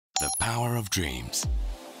The power of dreams.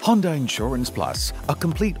 Honda Insurance Plus, a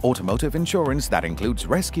complete automotive insurance that includes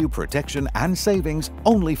rescue, protection and savings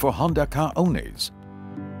only for Honda car owners.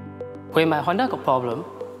 When my Honda got problem,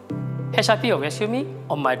 HiP will rescue me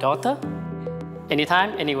or my daughter,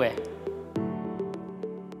 anytime, anywhere.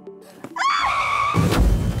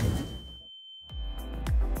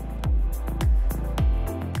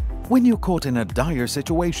 When you're caught in a dire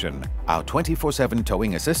situation, our 24/7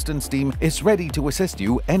 towing assistance team is ready to assist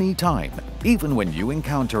you anytime, even when you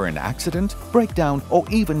encounter an accident, breakdown, or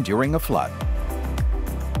even during a flood.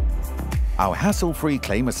 Our hassle-free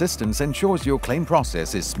claim assistance ensures your claim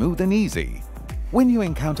process is smooth and easy. When you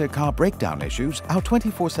encounter car breakdown issues, our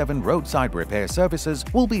 24/7 roadside repair services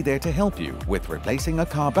will be there to help you with replacing a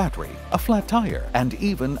car battery, a flat tire, and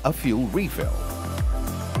even a fuel refill.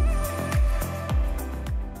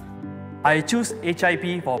 I choose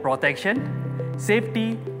HiP for protection,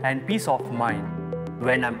 safety and peace of mind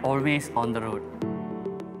when I'm always on the road.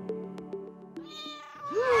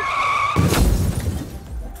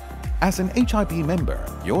 As an HiP member,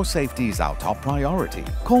 your safety is our top priority.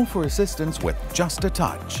 Call for assistance with just a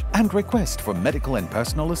touch and request for medical and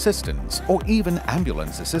personal assistance or even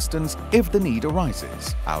ambulance assistance if the need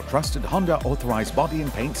arises. Our trusted Honda authorized body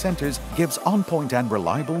and paint centers gives on-point and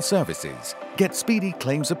reliable services. Get speedy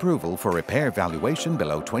claims approval for repair valuation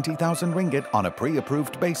below 20,000 ringgit on a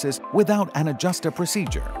pre-approved basis without an adjuster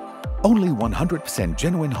procedure. Only 100%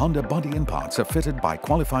 genuine Honda body and parts are fitted by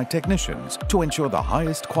qualified technicians to ensure the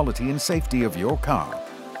highest quality and safety of your car.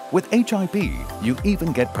 With HiP, you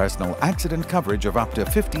even get personal accident coverage of up to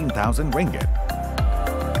 15,000 ringgit.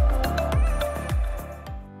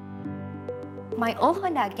 My old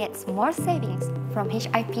Honda gets more savings from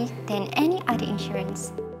HiP than any other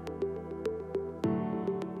insurance.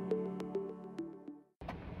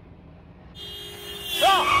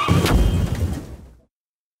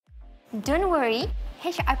 Don't worry,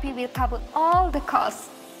 HiP will cover all the costs.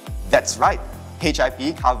 That's right,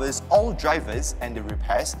 HiP covers all drivers and the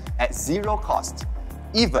repairs at zero cost,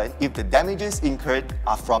 even if the damages incurred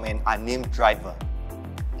are from an unnamed driver.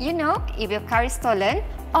 You know, if your car is stolen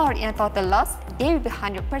or in a total loss, they will be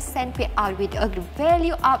 100% payout with a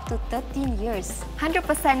value up to 13 years.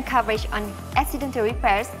 100% coverage on accidental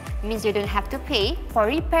repairs means you don't have to pay for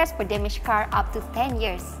repairs for damaged car up to 10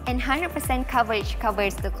 years. And 100% coverage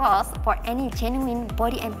covers the cost for any genuine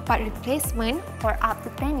body and part replacement for up to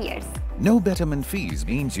 10 years. No betterment fees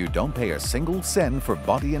means you don't pay a single cent for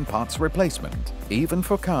body and parts replacement, even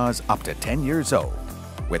for cars up to 10 years old.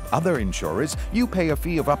 With other insurers, you pay a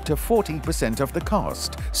fee of up to 40% of the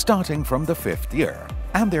cost, starting from the 5th year.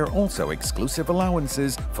 And there are also exclusive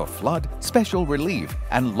allowances for flood, special relief,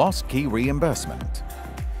 and lost key reimbursement.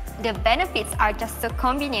 The benefits are just so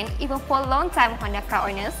convenient even for long-time Honda car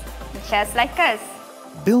owners, just like us.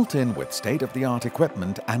 Built in with state-of-the-art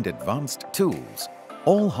equipment and advanced tools,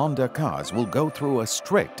 all Honda cars will go through a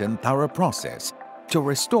strict and thorough process to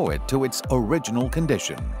restore it to its original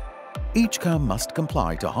condition. Each car must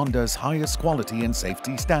comply to Honda's highest quality and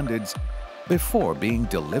safety standards before being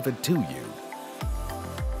delivered to you.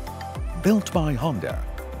 Built by Honda,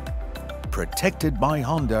 protected by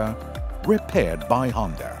Honda, repaired by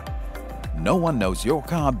Honda. No one knows your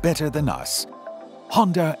car better than us.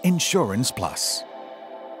 Honda Insurance Plus.